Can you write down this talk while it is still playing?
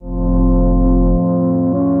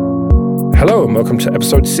Hello and welcome to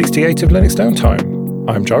episode 68 of Linux Downtime.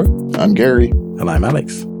 I'm Joe. I'm Gary. And I'm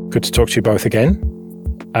Alex. Good to talk to you both again.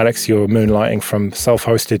 Alex, you're moonlighting from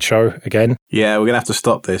self-hosted show again. Yeah, we're going to have to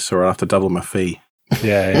stop this or I'll have to double my fee.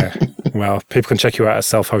 Yeah. Well, people can check you out at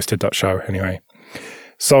selfhosted.show anyway.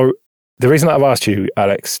 So the reason that I've asked you,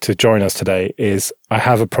 Alex, to join us today is I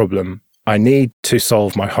have a problem. I need to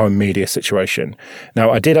solve my home media situation. Now,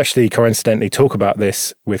 I did actually coincidentally talk about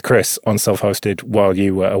this with Chris on self-hosted while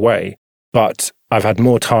you were away, but I've had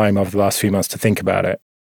more time over the last few months to think about it.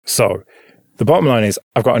 So the bottom line is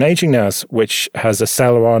I've got an aging NAS which has a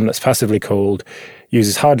Celeron that's passively cooled,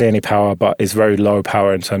 uses hardly any power, but is very low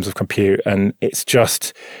power in terms of compute. And it's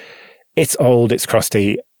old, it's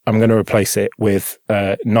crusty. I'm going to replace it with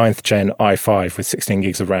a 9th gen i5 with 16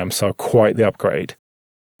 gigs of RAM. So quite the upgrade.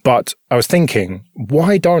 But I was thinking,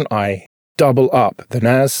 why don't I double up the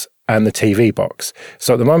NAS and the TV box?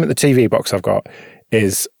 So at the moment, the TV box I've got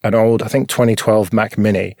is an old, I think 2012 Mac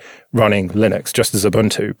Mini running Linux just as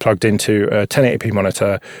Ubuntu, plugged into a 1080p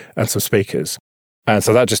monitor and some speakers. And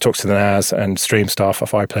so that just talks to the NAS and streams stuff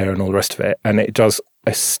off iPlayer and all the rest of it. And it does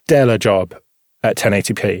a stellar job at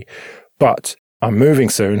 1080p. But I'm moving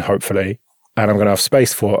soon, hopefully, and I'm going to have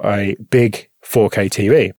space for a big 4K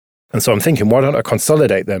TV. And so I'm thinking, why don't I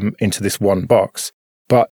consolidate them into this one box?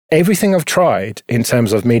 But everything I've tried in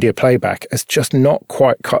terms of media playback has just not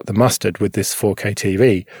quite cut the mustard with this 4K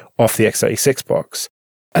TV off the x86 box.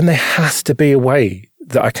 And there has to be a way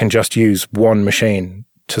that I can just use one machine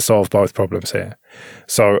to solve both problems here.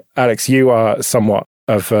 So, Alex, you are somewhat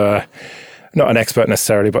of not an expert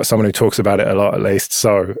necessarily, but someone who talks about it a lot at least.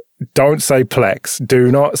 So don't say Plex.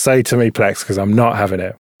 Do not say to me Plex, because I'm not having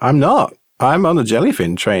it. I'm not. I'm on the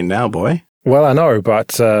Jellyfin train now, boy. Well, I know,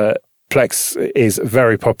 but Plex is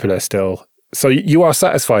very popular still. So you are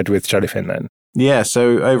satisfied with Jellyfin then? Yeah,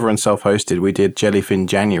 so over on Self-Hosted, we did Jellyfin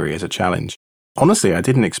January as a challenge. Honestly, I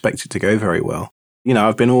didn't expect it to go very well. You know,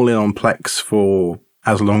 I've been all in on Plex for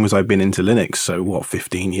as long as I've been into Linux, so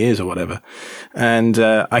 15 years or whatever. And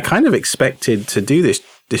I kind of expected to do this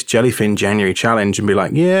Jellyfin January challenge and be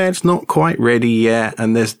like, yeah, it's not quite ready yet.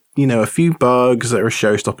 And there's, a few bugs that are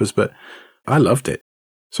showstoppers, but I loved it.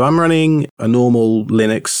 So I'm running a normal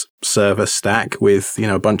Linux server stack with,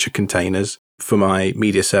 a bunch of containers for my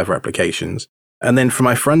media server applications. And then for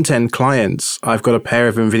my front-end clients, I've got a pair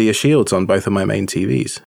of NVIDIA Shields on both of my main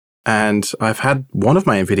TVs. And I've had one of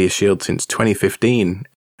my NVIDIA Shields since 2015,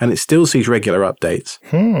 and it still sees regular updates.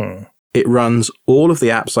 It runs all of the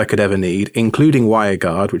apps I could ever need, including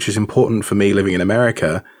WireGuard, which is important for me living in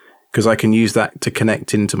America, because I can use that to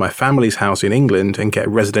connect into my family's house in England and get a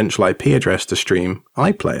residential IP address to stream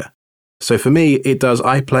iPlayer. So for me, it does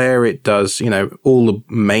iPlayer, it does, all the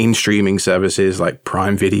main streaming services like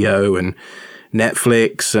Prime Video and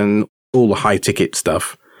Netflix and all the high-ticket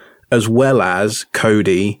stuff, as well as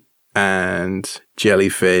Kodi and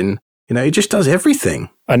Jellyfin. It just does everything.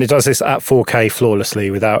 And it does this at 4K flawlessly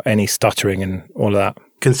without any stuttering and all of that.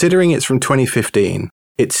 Considering it's from 2015,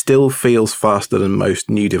 it still feels faster than most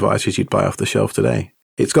new devices you'd buy off the shelf today.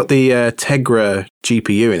 It's got the Tegra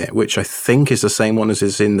GPU in it, which I think is the same one as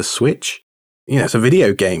is in the Switch. It's a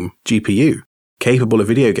video game GPU, capable of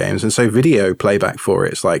video games. And so video playback for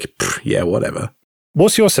it's like, yeah, whatever.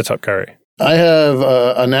 What's your setup, Gary? I have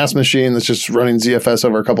a NAS machine that's just running ZFS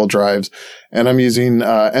over a couple of drives, and I'm using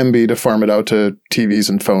MB to farm it out to TVs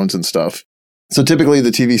and phones and stuff. So typically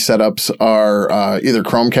the TV setups are either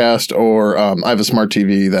Chromecast or I have a smart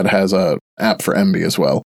TV that has a app for MB as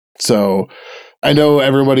well. So I know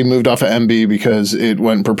everybody moved off of MB because it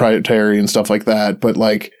went proprietary and stuff like that, but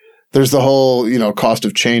there's the whole, cost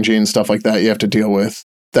of changing stuff like that you have to deal with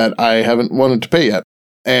that I haven't wanted to pay yet.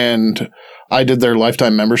 And I did their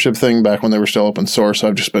lifetime membership thing back when they were still open source, so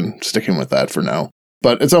I've just been sticking with that for now.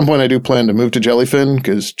 But at some point I do plan to move to Jellyfin,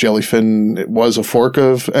 because Jellyfin was a fork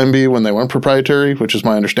of MB when they weren't proprietary, which is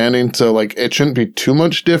my understanding. So it shouldn't be too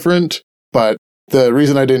much different. But the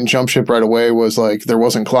reason I didn't jump ship right away was there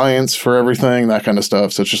wasn't clients for everything, that kind of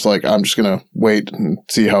stuff. So it's just I'm just going to wait and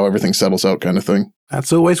see how everything settles out kind of thing.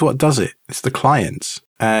 That's always what does it. It's the clients.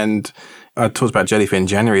 And I talked about Jellyfin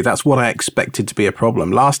January. That's what I expected to be a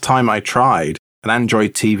problem. Last time I tried an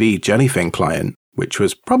Android TV Jellyfin client, which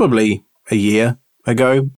was probably a year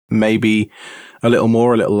ago, maybe a little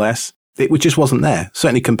more, a little less, it just wasn't there,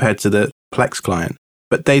 certainly compared to the Plex client.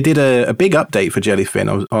 But they did a big update for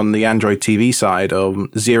Jellyfin on the Android TV side of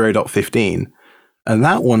 0.15. And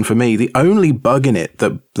that one, for me, the only bug in it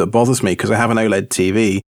that bothers me, because I have an OLED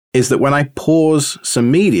TV, is that when I pause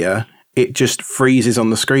some media, it just freezes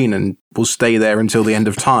on the screen and will stay there until the end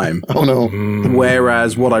of time. Oh, no.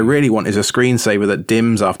 Whereas what I really want is a screensaver that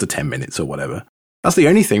dims after 10 minutes or whatever. That's the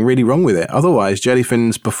only thing really wrong with it. Otherwise,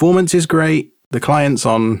 Jellyfin's performance is great. The clients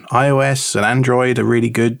on iOS and Android are really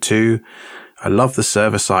good too. I love the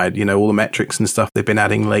server side, all the metrics and stuff they've been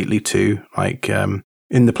adding lately too. Like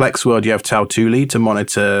in the Plex world, you have Tautuli to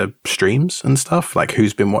monitor streams and stuff, like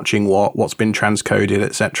who's been watching what's been transcoded,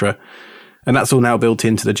 etc. And that's all now built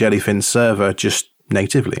into the Jellyfin server just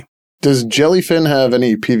natively. Does Jellyfin have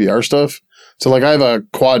any PVR stuff? So like I have a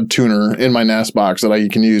quad tuner in my NAS box that I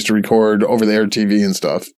can use to record over-the-air TV and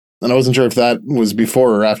stuff. And I wasn't sure if that was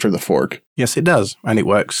before or after the fork. Yes, it does. And it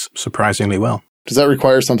works surprisingly well. Does that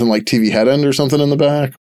require something like TV head end or something in the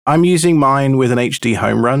back? I'm using mine with an HD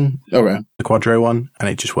home run, okay, the Quadro one, and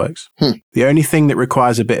it just works. The only thing that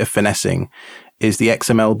requires a bit of finessing is the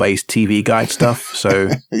XML-based TV guide stuff. So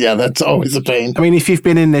yeah, that's always a pain. I mean, if you've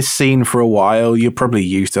been in this scene for a while, you're probably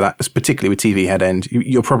used to that, particularly with TV head end.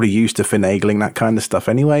 You're probably used to finagling that kind of stuff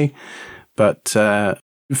anyway. But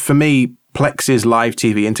for me, Plex's live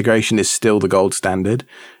TV integration is still the gold standard.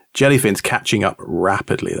 Jellyfin's catching up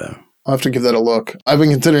rapidly, though. I'll have to give that a look. I've been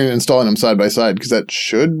considering installing them side by side because that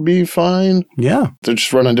should be fine. Yeah. They're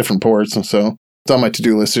just running different ports, and so it's on my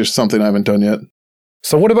to-do list. There's something I haven't done yet.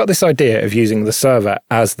 So what about this idea of using the server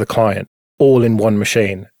as the client, all in one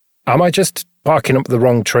machine? Am I just barking up the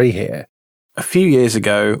wrong tree here? A few years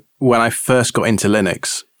ago, when I first got into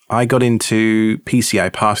Linux, I got into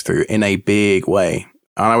PCI pass-through in a big way.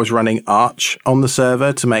 And I was running Arch on the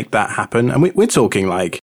server to make that happen. And we're talking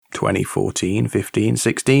like 2014, 15,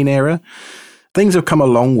 16 era. Things have come a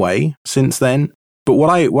long way since then. But what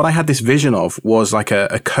I had this vision of was like a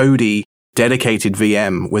Kodi dedicated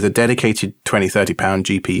VM with a dedicated 20, 30 pound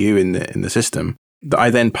GPU in the system that I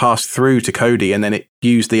then passed through to Kodi, and then it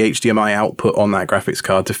used the HDMI output on that graphics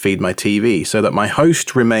card to feed my TV so that my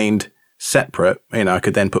host remained separate. I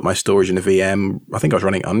could then put my storage in a VM. I think I was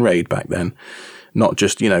running Unraid back then, not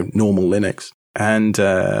just, normal Linux. And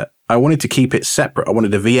I wanted to keep it separate. I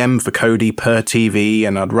wanted a VM for Kodi per TV,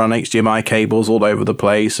 and I'd run HDMI cables all over the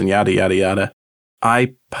place and yada, yada, yada.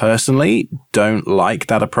 I personally don't like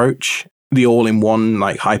that approach, the all-in-one,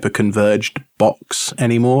 like, hyper-converged box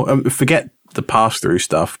anymore. Forget the pass-through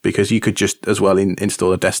stuff, because you could just as well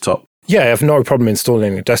install a desktop. Yeah, I have no problem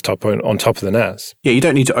installing a desktop on top of the NAS. Yeah, you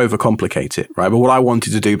don't need to overcomplicate it, right? But what I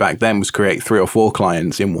wanted to do back then was create 3 or 4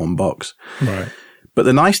 clients in one box. Right. But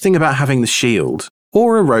the nice thing about having the Shield,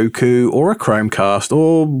 or a Roku, or a Chromecast,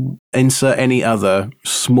 or insert any other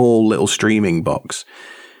small little streaming box,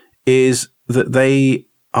 is that they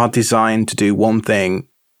are designed to do one thing.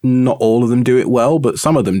 Not all of them do it well, but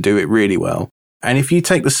some of them do it really well. And if you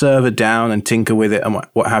take the server down and tinker with it and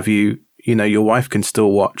what have you, your wife can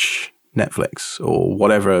still watch Netflix or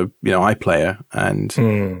whatever, iPlayer.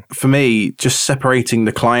 And for me, just separating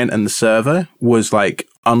the client and the server was like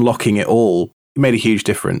unlocking it all. It made a huge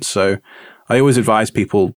difference. So I always advise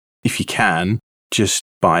people, if you can, just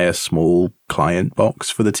buy a small client box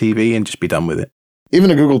for the TV and just be done with it. Even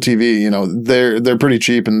a Google TV, they're pretty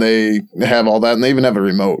cheap, and they have all that, and they even have a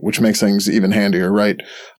remote, which makes things even handier, right?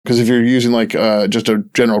 Because if you're using like just a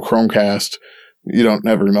general Chromecast, you don't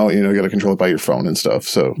have a remote, you got to control it by your phone and stuff.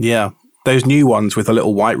 So yeah, those new ones with the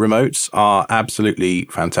little white remotes are absolutely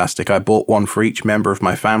fantastic. I bought one for each member of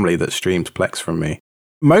my family that streamed Plex from me.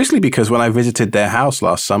 Mostly because when I visited their house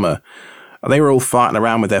last summer, they were all farting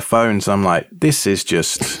around with their phones. I'm like, this is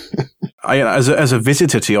just... as a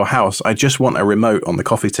visitor to your house, I just want a remote on the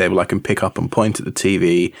coffee table I can pick up and point at the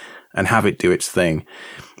TV and have it do its thing.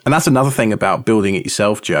 And that's another thing about building it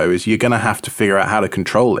yourself, Joe, is you're going to have to figure out how to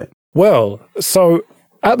control it. Well, so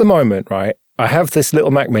at the moment, right, I have this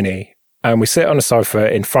little Mac Mini, and we sit on a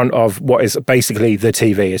sofa in front of what is basically the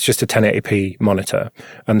TV. It's just a 1080p monitor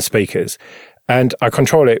and speakers. And I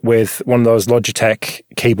control it with one of those Logitech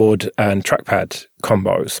keyboard and trackpad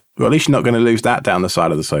combos. Well, at least you're not going to lose that down the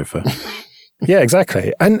side of the sofa. Yeah,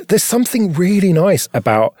 exactly. And there's something really nice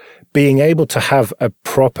about being able to have a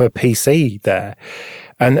proper PC there.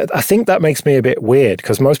 And I think that makes me a bit weird,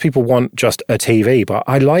 because most people want just a TV, but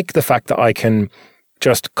I like the fact that I can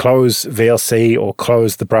just close VLC or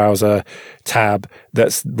close the browser tab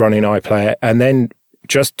that's running iPlayer and then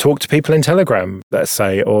just talk to people in Telegram, let's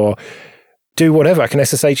say, or do whatever. I can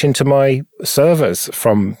SSH into my servers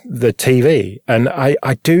from the TV. And I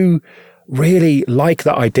do really like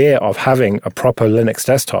the idea of having a proper Linux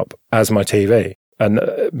desktop as my TV. And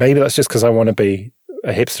maybe that's just because I want to be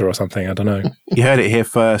a hipster or something. I don't know. You heard it here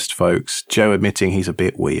first, folks. Joe admitting he's a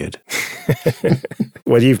bit weird.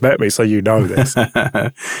 Well, you've met me, so you know this.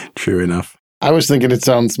 True enough. I was thinking it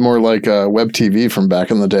sounds more like a web TV from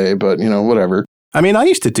back in the day, but, whatever. I mean, I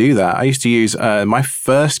used to do that. I used to use my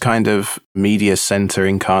first kind of media center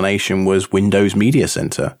incarnation was Windows Media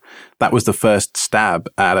Center. That was the first stab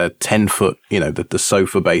at a 10-foot, the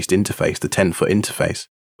sofa-based interface, the 10-foot interface.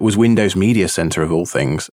 It was Windows Media Center of all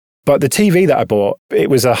things. But the TV that I bought, it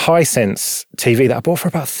was a Hisense TV that I bought for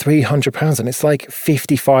about £300, and it's like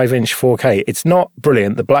 55-inch 4K. It's not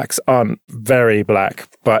brilliant. The blacks aren't very black,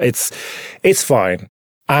 but it's fine.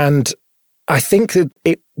 And I think that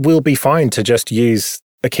it will be fine to just use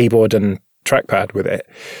a keyboard and trackpad with it.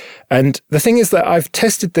 And the thing is that I've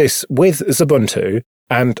tested this with Ubuntu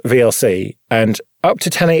and VLC, and up to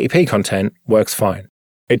 1080p content works fine.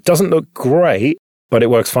 It doesn't look great, but it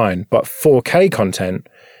works fine. But 4K content,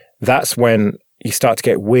 that's when you start to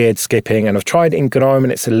get weird skipping. And I've tried in GNOME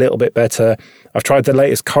and it's a little bit better. I've tried the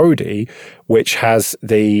latest Kodi, which has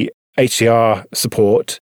the HDR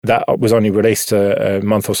support that was only released a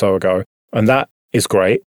month or so ago. And that is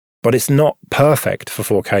great, but it's not perfect for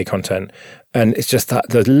 4K content. And it's just that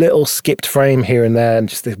the little skipped frame here and there and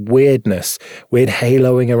just this weirdness, weird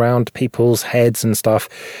haloing around people's heads and stuff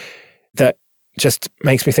that just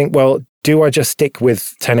makes me think, well, do I just stick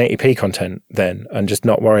with 1080p content then and just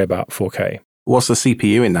not worry about 4K? What's the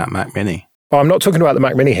CPU in that Mac Mini? Oh, I'm not talking about the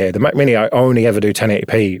Mac Mini here. The Mac Mini I only ever do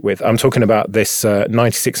 1080p with. I'm talking about this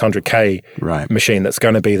 9600K machine that's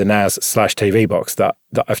going to be the NAS/TV box that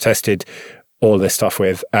I've tested all this stuff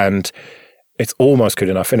with, and it's almost good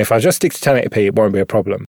enough. And if I just stick to 1080p, it won't be a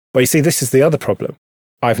problem. But you see, this is the other problem.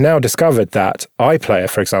 I've now discovered that iPlayer,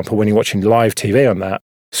 for example, when you're watching live TV on that,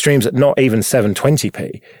 streams at not even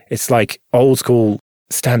 720p. It's like old school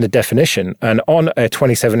standard definition. And on a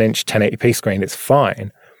 27-inch 1080p screen, it's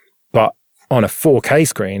fine. But on a 4K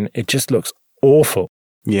screen, it just looks awful.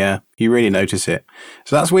 Yeah, you really notice it.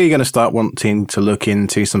 So that's where you're going to start wanting to look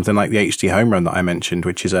into something like the HD Home Run that I mentioned,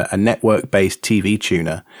 which is a network-based TV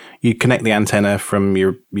tuner. You connect the antenna from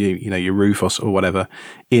your roof or whatever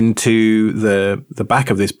into the back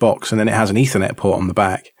of this box, and then it has an Ethernet port on the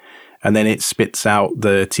back, and then it spits out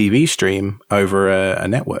the TV stream over a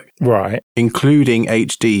network. Right. Including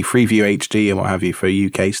HD, Freeview HD and what have you for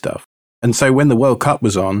UK stuff. And so when the World Cup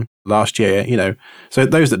was on last year, so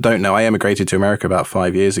those that don't know, I emigrated to America about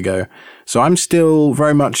 5 years ago. So I'm still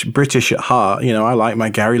very much British at heart. I like my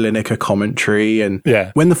Gary Lineker commentary. And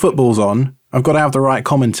when the football's on, I've got to have the right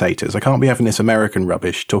commentators. I can't be having this American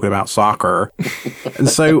rubbish talking about soccer. And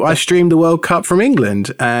so I streamed the World Cup from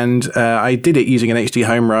England, and I did it using an HD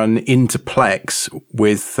Home Run into Plex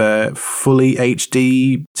with fully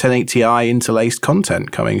HD 1080i interlaced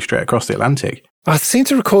content coming straight across the Atlantic. I seem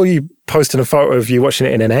to recall you posting a photo of you watching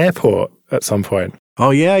it in an airport at some point. Oh,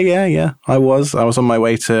 yeah. I was on my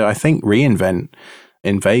way to, I think, reInvent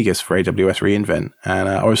in Vegas for AWS reInvent. And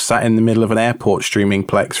I was sat in the middle of an airport streaming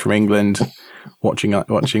Plex from England, watching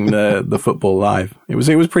the football live. It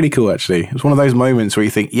was pretty cool, actually. It was one of those moments where you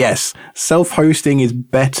think, yes, self-hosting is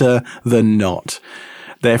better than not.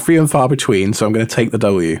 They're few and far between, so I'm going to take the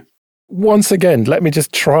W. Once again, let me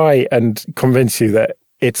just try and convince you that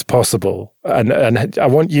it's possible. And I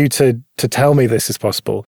want you to tell me this is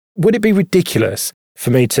possible. Would it be ridiculous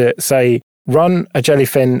for me to say, run a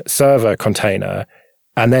Jellyfin server container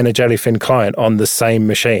and then a Jellyfin client on the same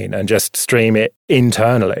machine and just stream it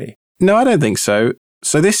internally? No, I don't think so.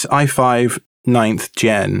 So this i5 9th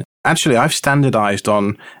gen, actually I've standardized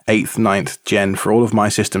on 8th, 9th gen for all of my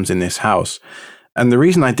systems in this house. And the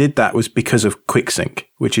reason I did that was because of QuickSync,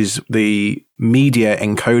 which is the media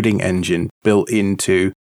encoding engine built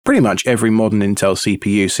into pretty much every modern Intel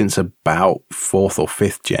CPU since about 4th or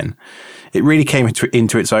 5th gen. It really came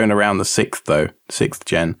into its own around the 6th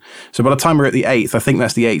gen. So by the time we're at the 8th, I think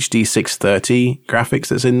that's the HD 630 graphics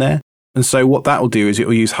that's in there. And so what that will do is it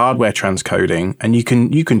will use hardware transcoding, and you can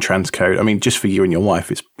transcode. I mean, just for you and your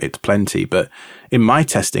wife, it's plenty. But in my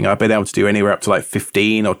testing, I've been able to do anywhere up to like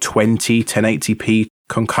 15 or 20 1080p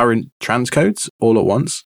concurrent transcodes all at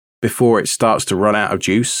once before it starts to run out of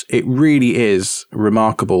juice. It really is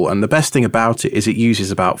remarkable. And the best thing about it is it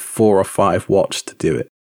uses about 4 or 5 watts to do it.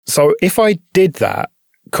 So if I did that,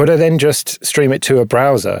 could I then just stream it to a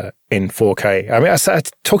browser in 4K? I mean,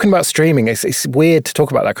 talking about streaming, it's weird to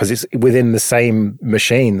talk about that because it's within the same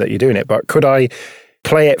machine that you're doing it. But could I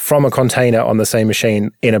play it from a container on the same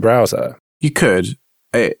machine in a browser? You could.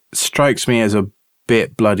 It strikes me as a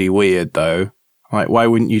bit bloody weird, though. Like, why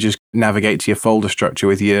wouldn't you just navigate to your folder structure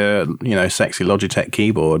with your, sexy Logitech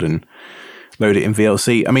keyboard and load it in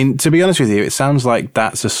VLC? I mean, to be honest with you, it sounds like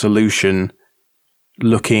that's a solution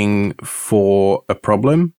looking for a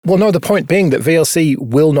problem. Well, no, the point being that VLC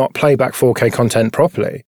will not play back 4K content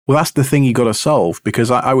properly. Well, that's the thing you got to solve, because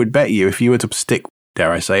I would bet you if you were to stick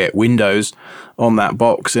dare I say it, Windows on that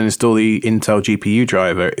box and install the Intel GPU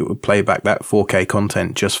driver, it would play back that 4K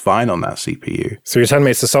content just fine on that CPU. So you're telling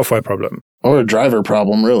me it's a software problem? Or a driver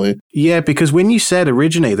problem, really. Yeah, because when you said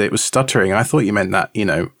originally that it was stuttering, I thought you meant that,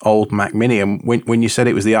 old Mac Mini. And when you said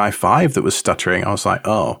it was the i5 that was stuttering, I was like,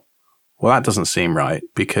 oh, well, that doesn't seem right,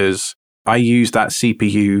 because I use that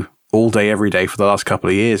CPU all day, every day for the last couple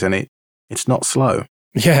of years, and it's not slow.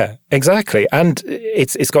 Yeah, exactly. And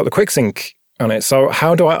it's got the QuickSync on it. So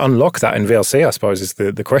how do I unlock that in VLC, I suppose, is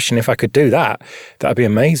the question. If I could do that, that'd be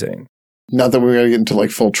amazing. Not that we're going to get into like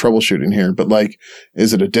full troubleshooting here, but like,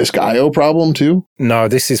 is it a disk IO problem too? No,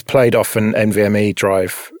 this is played off an NVMe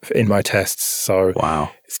drive in my tests. So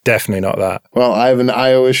wow, it's definitely not that. Well, I have an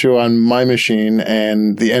IO issue on my machine,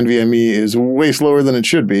 and the NVMe is way slower than it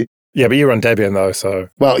should be. Yeah, but you run Debian though, so.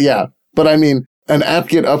 Well, yeah, but I mean, an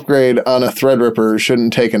apt-get upgrade on a Threadripper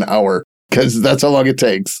shouldn't take an hour, because that's how long it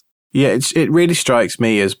takes. Yeah, it really strikes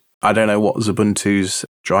me as, I don't know what Ubuntu's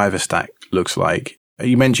driver stack looks like.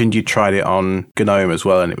 You mentioned you tried it on GNOME as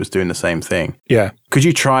well, and it was doing the same thing. Yeah. Could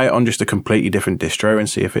you try it on just a completely different distro and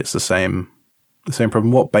see if it's the same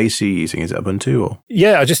problem? What base are you using? Is it Ubuntu or?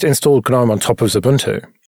 Yeah, I just installed GNOME on top of Ubuntu.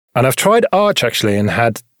 And I've tried Arch actually and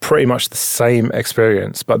had pretty much the same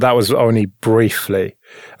experience, but that was only briefly.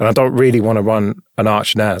 And I don't really want to run an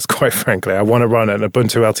Arch NAS, quite frankly. I want to run an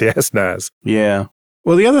Ubuntu LTS NAS. Yeah.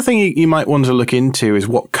 Well, the other thing you might want to look into is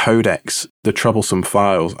what codecs the troublesome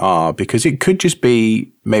files are, because it could just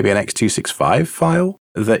be maybe an x265 file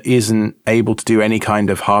that isn't able to do any kind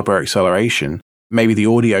of hardware acceleration. Maybe the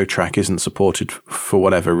audio track isn't supported for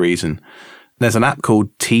whatever reason. There's an app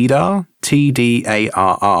called TDAR,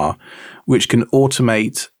 TDARR, which can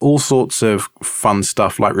automate all sorts of fun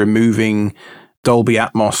stuff like removing Dolby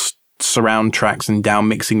Atmos surround tracks and down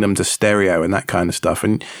mixing them to stereo and that kind of stuff.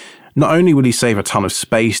 And not only will you save a ton of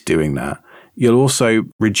space doing that, you'll also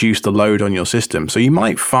reduce the load on your system. So you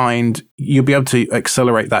might find you'll be able to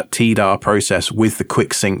accelerate that TDAR process with the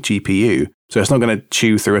QuickSync GPU. So it's not going to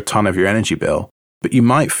chew through a ton of your energy bill. But you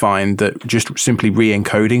might find that just simply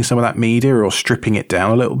re-encoding some of that media or stripping it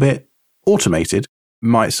down a little bit, automated,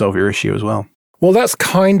 might solve your issue as well. Well, that's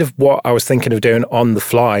kind of what I was thinking of doing on the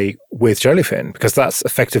fly with Jellyfin, because that's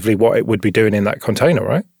effectively what it would be doing in that container,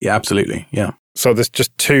 right? Yeah, absolutely. Yeah. So there's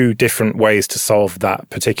just two different ways to solve that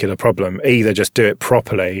particular problem. Either just do it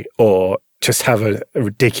properly or just have a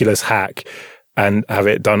ridiculous hack and have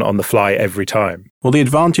it done on the fly every time. Well, the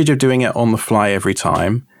advantage of doing it on the fly every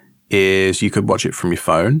time is you could watch it from your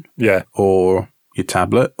phone. Yeah. Or your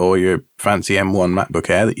tablet or your fancy M1 MacBook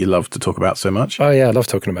Air that you love to talk about so much. Oh, yeah, I love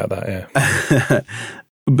talking about that, yeah.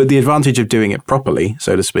 But the advantage of doing it properly,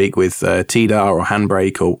 so to speak, with TDAR or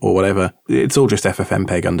Handbrake or whatever, it's all just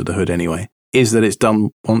FFmpeg under the hood anyway, is that it's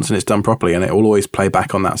done once and it's done properly, and it will always play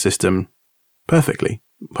back on that system perfectly,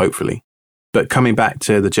 hopefully. But coming back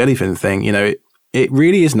to the Jellyfin thing, you know, it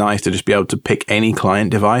really is nice to just be able to pick any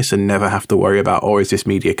client device and never have to worry about, is this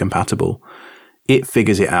media compatible? It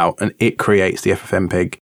figures it out and it creates the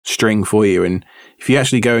FFmpeg string for you. And if you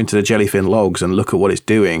actually go into the Jellyfin logs and look at what it's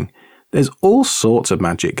doing, there's all sorts of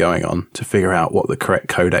magic going on to figure out what the correct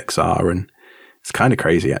codecs are. And it's kind of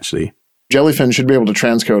crazy, actually. Jellyfin should be able to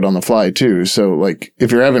transcode on the fly, too. So, like,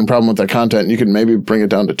 if you're having a problem with that content, you can maybe bring it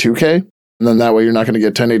down to 2K. And then that way you're not going to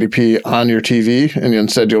get 1080p on your TV. And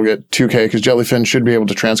instead you'll get 2K because Jellyfin should be able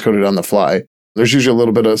to transcode it on the fly. There's usually a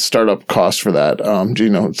little bit of startup cost for that.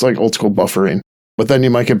 It's like old school buffering. But then you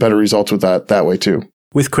might get better results with that way, too.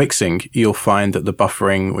 With QuickSync, you'll find that the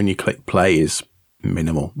buffering when you click play is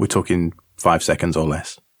minimal. We're talking 5 seconds or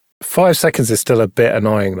less. 5 seconds is still a bit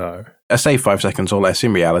annoying, though. I say 5 seconds or less.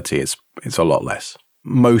 In reality, it's a lot less.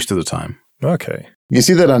 Most of the time. Okay. You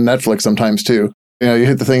see that on Netflix sometimes, too. You know, you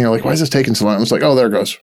hit the thing, you're like, why is this taking so long? It's like, oh, there it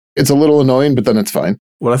goes. It's a little annoying, but then it's fine.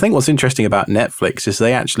 Well, I think what's interesting about Netflix is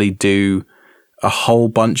they actually do a whole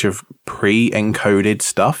bunch of pre-encoded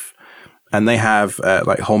stuff. And they have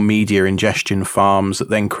like whole media ingestion farms that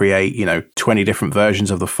then create, 20 different versions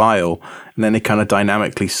of the file. And then they kind of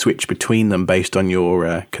dynamically switch between them based on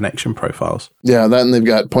your connection profiles. Yeah, that and they've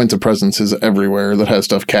got points of presences everywhere that has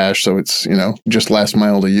stuff cached. So it's, just last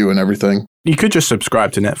mile to you and everything. You could just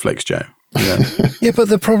subscribe to Netflix, Joe. Yeah. Yeah, but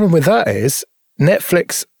the problem with that is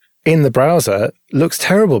Netflix in the browser looks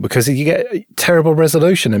terrible because you get terrible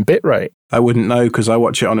resolution and bitrate. I wouldn't know because I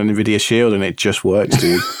watch it on an NVIDIA Shield and it just works,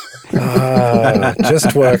 dude.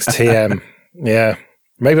 Just works TM. Yeah.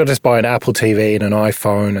 Maybe I'll just buy an Apple TV and an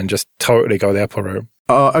iPhone and just totally go the Apple route.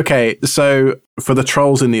 Oh, okay. So for the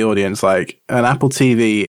trolls in the audience, like an Apple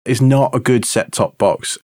TV is not a good set-top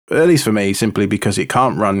box, at least for me, simply because it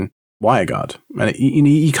can't run WireGuard. And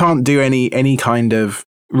you can't do any kind of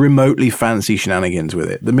remotely fancy shenanigans with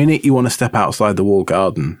it. The minute you want to step outside the walled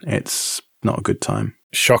garden, it's not a good time.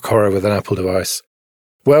 Shock horror with an Apple device.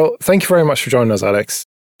 Well, thank you very much for joining us, Alex.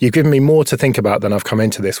 You've given me more to think about than I've come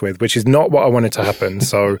into this with, which is not what I wanted to happen.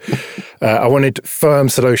 So I wanted firm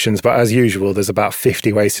solutions, but as usual, there's about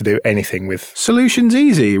 50 ways to do anything with. Solution's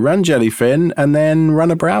easy. Run Jellyfin and then run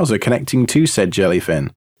a browser connecting to said Jellyfin.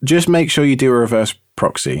 Just make sure you do a reverse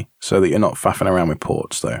proxy so that you're not faffing around with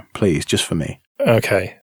ports, though. Please, just for me.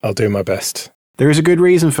 Okay, I'll do my best. There is a good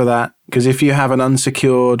reason for that, because if you have an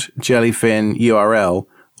unsecured Jellyfin URL,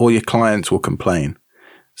 all your clients will complain.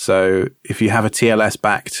 So if you have a TLS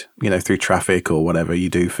backed, through traffic or whatever you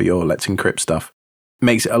do for your Let's Encrypt stuff, it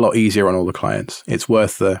makes it a lot easier on all the clients. It's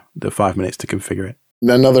worth the 5 minutes to configure it.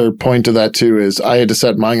 Another point to that too is I had to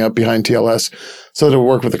set mine up behind TLS so that it would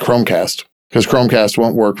work with the Chromecast, because Chromecast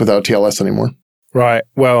won't work without TLS anymore. Right.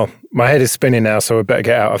 Well, my head is spinning now, so we better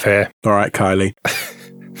get out of here. All right, Kylie.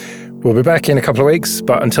 We'll be back in a couple of weeks,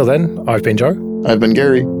 but until then, I've been Joe. I've been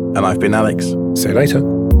Gary. And I've been Alex. See you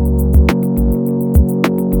later.